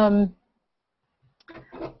question.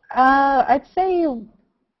 I'd say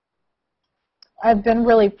I've been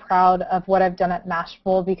really proud of what I've done at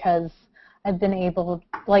Mashable because I've been able,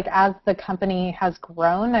 like, as the company has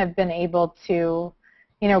grown, I've been able to,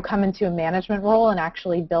 come into a management role and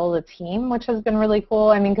actually build a team, which has been really cool.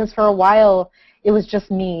 I mean, because for a while, it was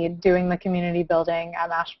just me doing the community building at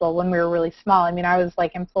Mashable when we were really small. I mean, I was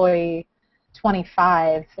like employee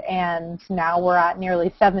 25, and now we're at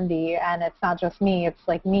nearly 70, and it's not just me. It's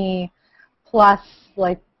like me plus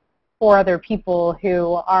like 4 other people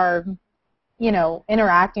who are,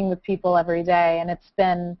 interacting with people every day, and it's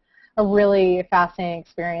been a really fascinating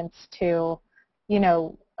experience to,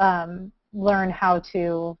 learn how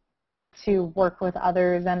to work with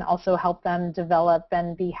others and also help them develop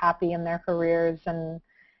and be happy in their careers and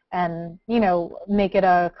make it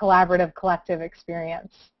a collaborative, collective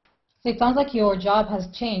experience. So it sounds like your job has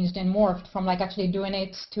changed and morphed from like actually doing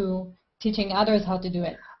it to teaching others how to do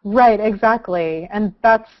it. Right, exactly. And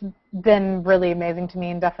that's been really amazing to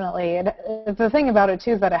me, and definitely the thing about it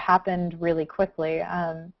too is that it happened really quickly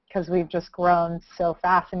because we've just grown so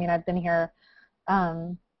fast. I mean, I've been here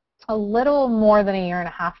a little more than a year and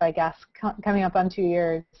a half, I guess, coming up on 2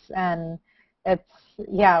 years, and it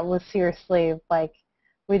was seriously like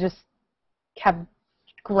we just kept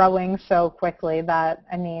growing so quickly that,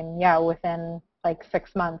 I mean, within like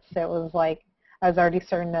 6 months it was like I was already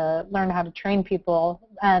starting to learn how to train people,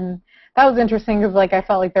 and that was interesting because like I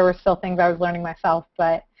felt like there were still things I was learning myself,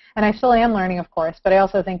 and I still am learning, of course, but I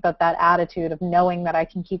also think that attitude of knowing that I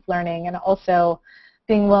can keep learning and also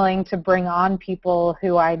being willing to bring on people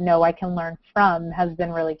who I know I can learn from has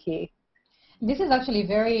been really key. This is actually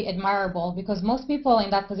very admirable because most people in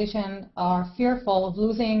that position are fearful of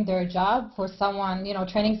losing their job for someone,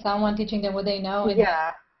 training someone, teaching them what they know, and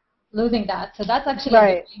losing that. So that's actually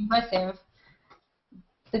very impressive.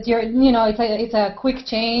 That you're, it's a quick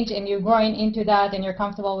change and you're growing into that and you're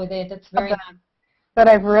comfortable with it. That's very nice. But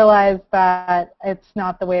I've realized that it's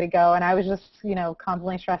not the way to go, and I was just,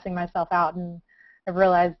 constantly stressing myself out, and I've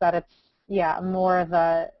realized that it's, more of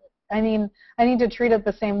a, I mean, I need to treat it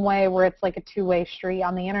the same way where it's like a two-way street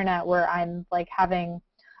on the internet where I'm like having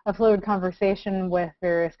a fluid conversation with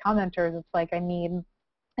various commenters. It's like I need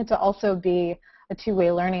it to also be a two-way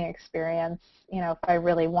learning experience, if I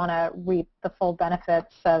really want to reap the full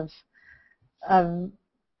benefits of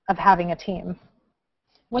having a team.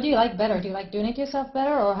 What do you like better? Do you like doing it yourself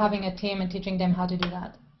better or having a team and teaching them how to do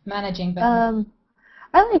that? Managing better?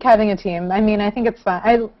 I like having a team. I mean, I think it's fun.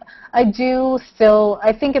 I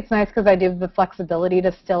think it's nice because I do have the flexibility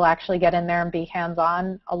to still actually get in there and be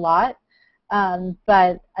hands-on a lot.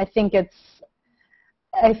 But I think that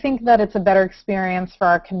it's a better experience for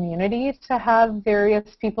our community to have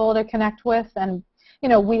various people to connect with. And,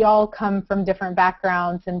 we all come from different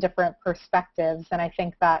backgrounds and different perspectives. And I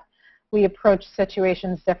think that we approach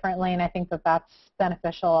situations differently, and I think that that's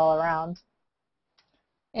beneficial all around.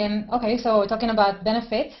 And okay, so talking about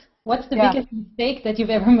benefits, what's the biggest mistake that you've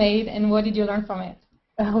ever made, and what did you learn from it?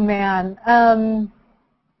 Oh man,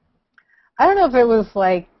 I don't know if it was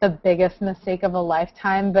like the biggest mistake of a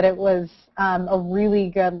lifetime, but it was a really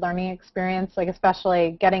good learning experience, like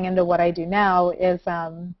especially getting into what I do now is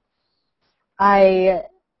when I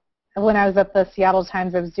was at the Seattle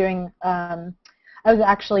Times, I was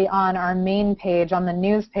actually on our main page, on the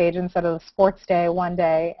news page instead of the sports day one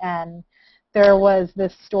day, and there was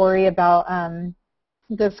this story about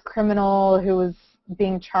this criminal who was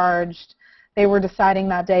being charged. They were deciding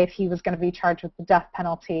that day if he was going to be charged with the death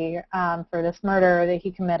penalty for this murder that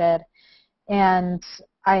he committed. And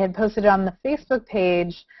I had posted it on the Facebook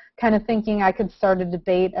page kind of thinking I could start a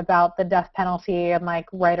debate about the death penalty and like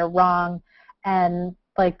right or wrong. And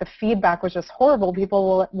like the feedback was just horrible.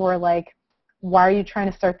 People were like, why are you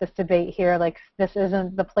trying to start this debate here? Like, this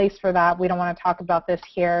isn't the place for that. We don't want to talk about this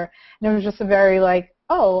here. And it was just a very like,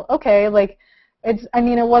 oh, okay. Like, it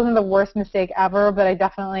wasn't the worst mistake ever, but I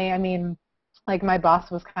definitely, like my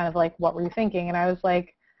boss was kind of like, what were you thinking? And I was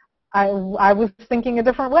like, I was thinking a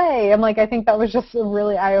different way. And like, I think that was just a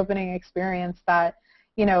really eye-opening experience that,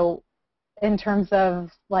 in terms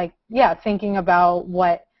of like, yeah, thinking about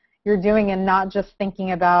what you're doing and not just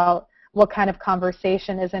thinking about what kind of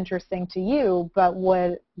conversation is interesting to you, but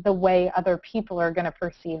what the way other people are going to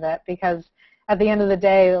perceive it. Because at the end of the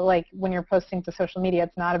day, like when you're posting to social media,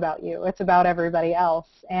 it's not about you. It's about everybody else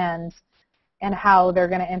and how they're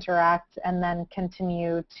going to interact and then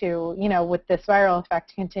continue to, with this viral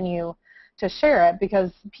effect, continue to share it,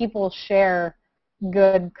 because people share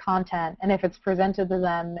good content. And if it's presented to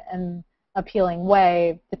them in appealing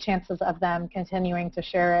way, the chances of them continuing to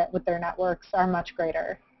share it with their networks are much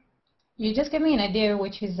greater. You just gave me an idea,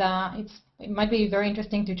 which is it might be very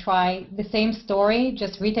interesting to try the same story,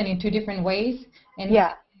 just written in two different ways, and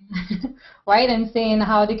yeah, right, and seeing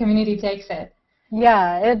how the community takes it.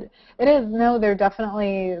 Yeah, it is. No, they're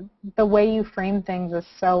definitely, the way you frame things is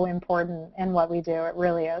so important in what we do. It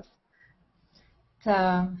really is.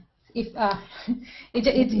 It's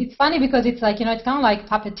funny because it's like, it's kind of like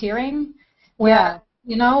puppeteering, where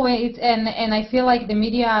and I feel like the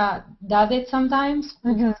media does it sometimes.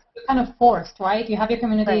 Mm-hmm. You're kind of forced, right? You have your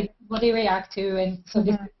community, right. What they react to, and so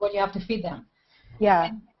this is what you have to feed them. Yeah.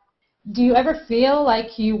 And do you ever feel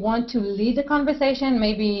like you want to lead the conversation?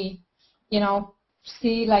 Maybe,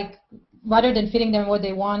 see, like, rather than feeding them what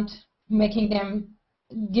they want, giving them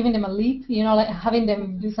a leap, like having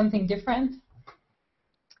them do something different?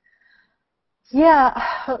 Yeah,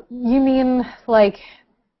 you mean like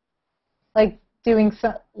doing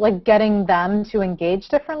like getting them to engage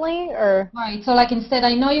differently, or? Right. So like instead,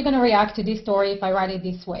 I know you're going to react to this story if I write it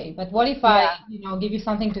this way, but what if I, give you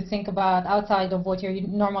something to think about outside of what you're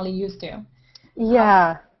normally used to?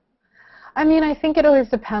 Yeah. I think it always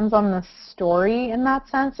depends on the story in that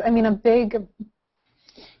sense. A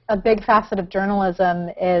big facet of journalism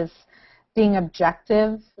is being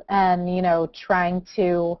objective and, trying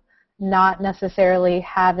to not necessarily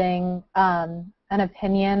having an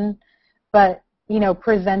opinion, but,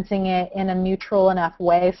 presenting it in a neutral enough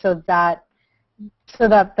way so that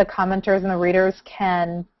the commenters and the readers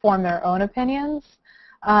can form their own opinions.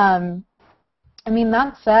 That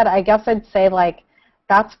said, I guess I'd say, like,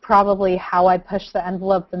 that's probably how I push the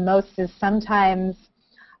envelope the most, is sometimes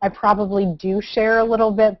I probably do share a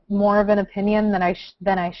little bit more of an opinion than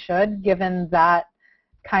I should, given that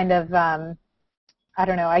kind of, I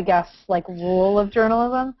don't know, I guess, like, rule of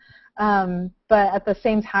journalism. But at the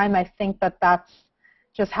same time, I think that that's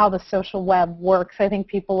just how the social web works. I think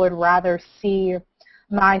people would rather see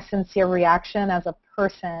my sincere reaction as a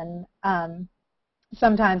person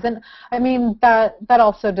sometimes. And that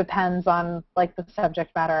also depends on like the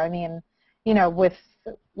subject matter.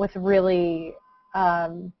 With really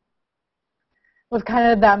with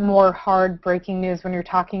kind of that more hard breaking news, when you're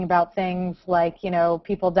talking about things like,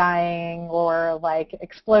 people dying or like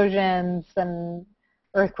explosions and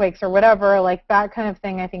earthquakes or whatever, like that kind of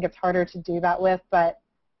thing, I think it's harder to do that with. But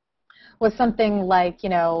with something like,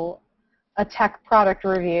 a tech product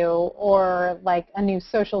review or like a new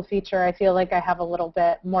social feature, I feel like I have a little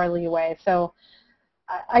bit more leeway. So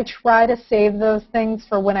I try to save those things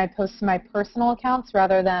for when I post to my personal accounts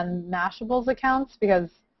rather than Mashable's accounts, because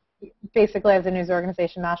basically as a news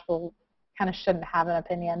organization, Mashable kind of shouldn't have an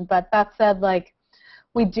opinion. But that said, like,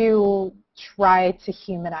 we do try to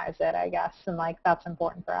humanize it, I guess, and like that's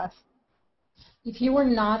important for us. If you were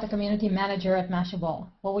not a community manager at Mashable,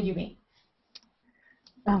 what would you be?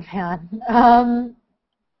 Oh, man.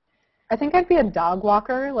 I think I'd be a dog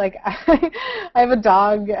walker. Like, I have a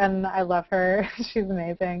dog, and I love her. She's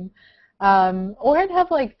amazing. Or I'd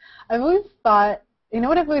have, like, I've always thought,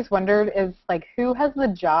 what I've always wondered is, like, who has the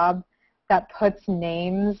job that puts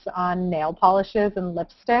names on nail polishes and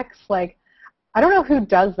lipsticks? Like, I don't know who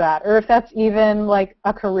does that or if that's even like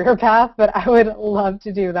a career path, but I would love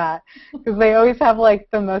to do that because they always have like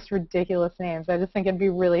the most ridiculous names. I just think it'd be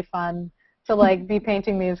really fun to like be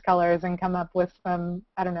painting these colors and come up with some,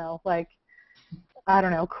 I don't know,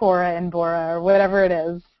 Cora and Bora or whatever it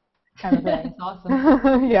is kind of thing. That's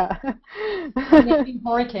awesome. Yeah. Naming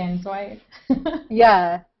hurricanes, right?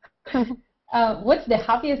 Yeah. What's the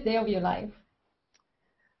happiest day of your life?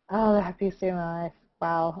 Oh, the happiest day of my life.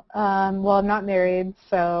 Wow. Well, I'm not married,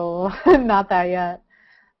 so not that yet.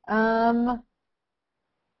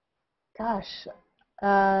 Gosh.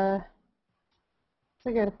 That's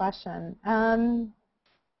a good question.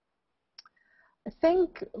 I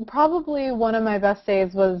think probably one of my best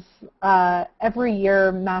days was every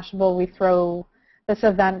year Mashable we throw this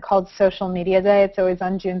event called Social Media Day. It's always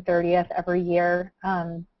on June 30th every year.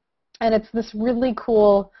 And it's this really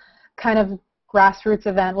cool kind of grassroots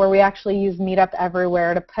event where we actually use Meetup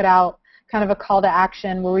Everywhere to put out kind of a call to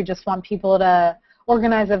action where we just want people to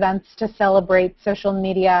organize events to celebrate social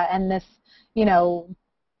media and this, you know,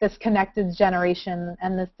 this connected generation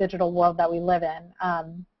and this digital world that we live in.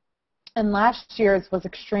 And last year's was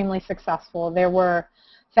extremely successful. There were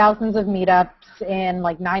thousands of meetups in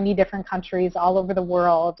like 90 different countries all over the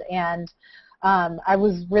world, and I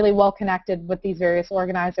was really well connected with these various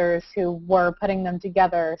organizers who were putting them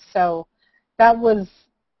together. So that was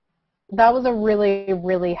a really,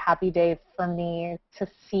 really happy day for me to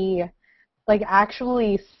see, like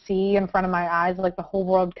actually see in front of my eyes, like the whole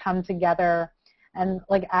world come together and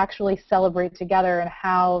like actually celebrate together, and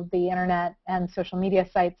how the internet and social media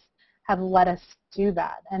sites have let us do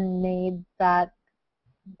that and made that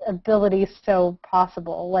ability so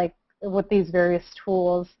possible, like with these various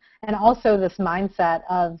tools, and also this mindset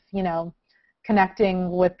of, you know,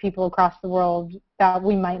 connecting with people across the world that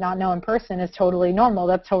we might not know in person is totally normal.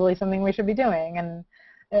 That's totally something we should be doing. And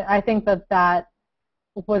I think that that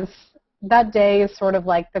day is sort of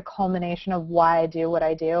like the culmination of why I do what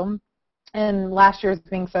I do. And last year's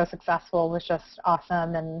being so successful was just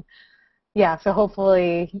awesome. And yeah, so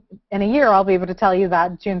hopefully in a year I'll be able to tell you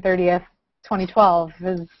that June 30th, 2012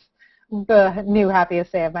 is the new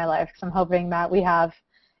happiest day of my life, because I'm hoping that we have,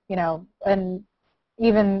 you know, an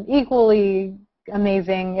even equally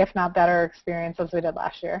amazing, if not better, experience as we did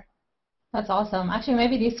last year. That's awesome. Actually,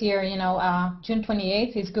 maybe this year, you know, June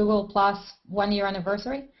 28th is Google Plus 1 year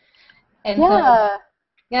anniversary. And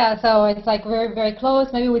yeah. So it's like very, very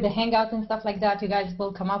close. Maybe with the Hangouts and stuff like that, you guys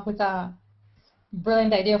will come up with a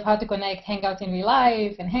brilliant idea of how to connect Hangouts in real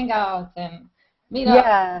life and Hangouts and Meetup.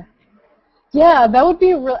 Yeah. Yeah, that would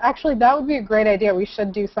be actually that would be a great idea. We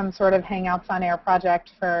should do some sort of Hangouts on Air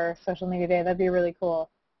project for Social Media Day. That'd be really cool.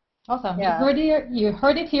 Awesome. Yeah. You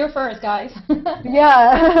heard it here first, guys.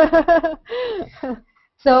 Yeah.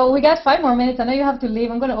 So we got 5 more minutes. I know you have to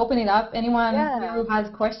leave. I'm going to open it up. Anyone here who has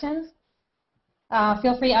questions,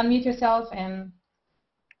 feel free to unmute yourself and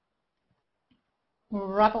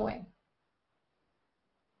wrap away.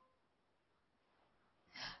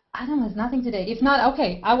 Adam has nothing today. If not,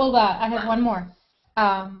 okay, I will. I have one more.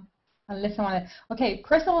 Unless someone. Okay,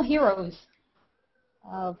 personal heroes.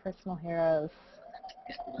 Oh, personal heroes.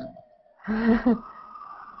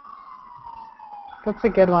 That's a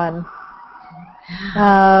good one.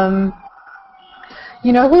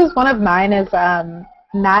 You know who's one of mine is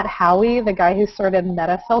Matt Howey, the guy who started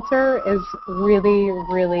Metafilter, is really,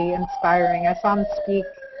 really inspiring. I saw him speak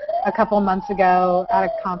a couple months ago at a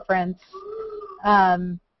conference.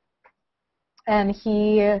 And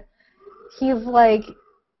he's like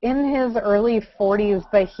in his early 40s,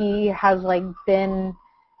 but he has like been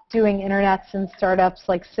doing internets and startups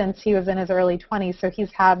like since he was in his early 20s. So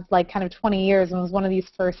he's had like kind of 20 years and was one of these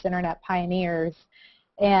first internet pioneers,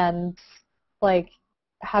 and like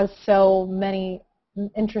has so many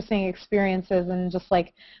interesting experiences. And just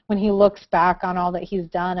like when he looks back on all that he's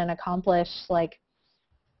done and accomplished, like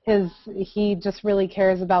he just really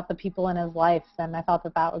cares about the people in his life, and I thought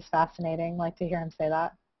that was fascinating, like to hear him say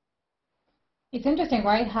that. It's interesting,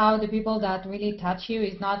 right, how the people that really touch you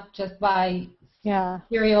is not just by Yeah.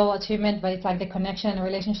 material achievement, but it's like the connection and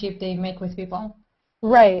relationship they make with people.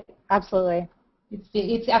 Right, absolutely.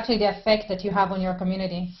 It's actually the effect that you have on your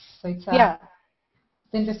community. So it's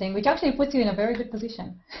it's interesting, which actually puts you in a very good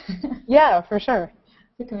position. Yeah, for sure.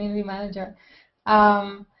 The community manager.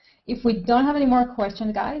 If we don't have any more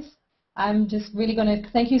questions, guys, I'm just really going to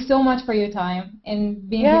thank you so much for your time and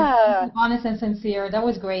being here, honest and sincere. That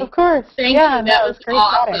was great. Of course. Thank you. That was great.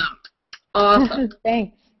 Awesome.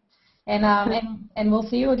 Thanks. And we'll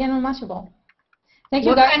see you again on Mashable. Thank you,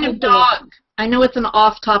 What guys. kind of dog? I know it's an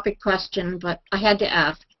off-topic question, but I had to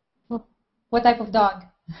ask. What type of dog?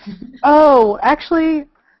 Oh, actually,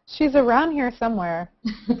 She's around here somewhere.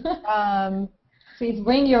 Please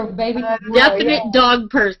bring your baby. Definite dog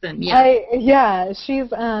person. Yeah. She's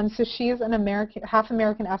so she's an half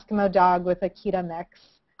American Eskimo dog with a Akita mix.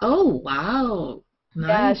 Oh wow. Nice.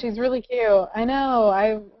 Yeah, she's really cute. I know.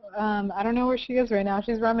 I don't know where she is right now.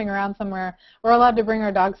 She's roaming around somewhere. We're allowed to bring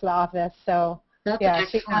our dogs to the office, so That's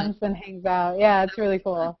she comes and hangs out. Yeah, it's really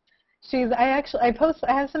cool. I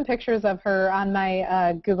have some pictures of her on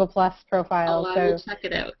my Google Plus profile. Oh, so I will check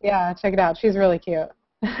it out. Yeah, check it out. She's really cute.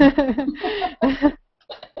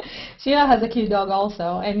 Sheila has a cute dog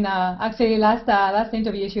also, and actually last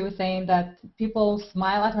interview she was saying that people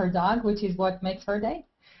smile at her dog, which is what makes her day.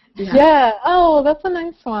 Yeah. Oh, that's a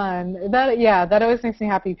nice one. That always makes me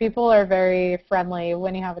happy. People are very friendly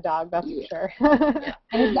when you have a dog, that's for sure.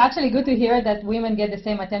 And it's actually good to hear that women get the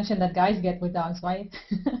same attention that guys get with dogs, right?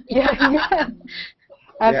 Yeah.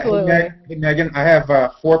 Absolutely. Hey, Megan, I have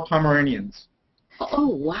 4 Pomeranians. Oh,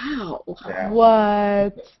 wow. Yeah.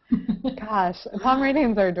 What? Gosh,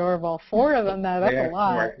 Pomeranians are adorable. 4 of them, though. That's a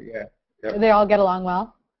lot. 4, yeah. Yep. Do they all get along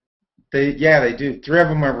well? They do. 3 of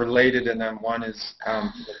them are related, and then 1 is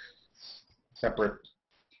separate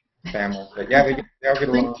family. But yeah, they all get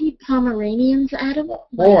along. 20 Pomeranians, Adam?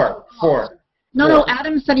 4. No,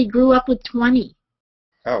 Adam said he grew up with 20.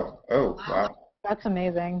 Oh, wow. That's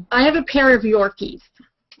amazing. I have a pair of Yorkies.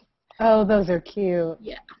 Oh, those are cute.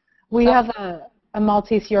 Yeah. We have a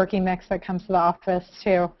Maltese Yorkie mix that comes to the office,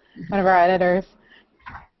 too, one of our editors.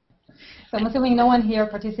 So I'm assuming no one here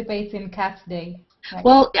participates in Cats Day. Right?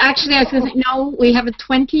 Well, actually, I was going to say, no, we have a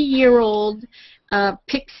 20-year-old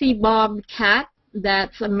Pixie Bob cat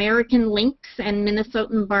that's American Lynx and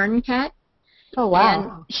Minnesotan Barn Cat. Oh, wow.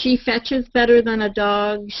 And she fetches better than a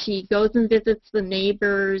dog. She goes and visits the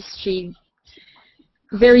neighbors. She's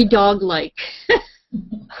very dog-like.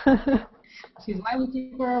 She's why we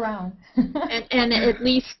keep her around. and at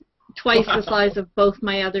least twice the size of both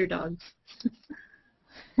my other dogs.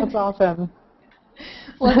 That's awesome.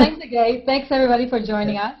 Well, thanks again. Thanks, everybody, for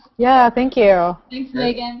joining us. Yeah, thank you. Thanks,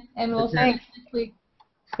 Megan, and we'll see you next week.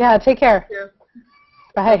 Yeah, take care. Yeah.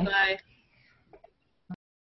 Bye. Bye.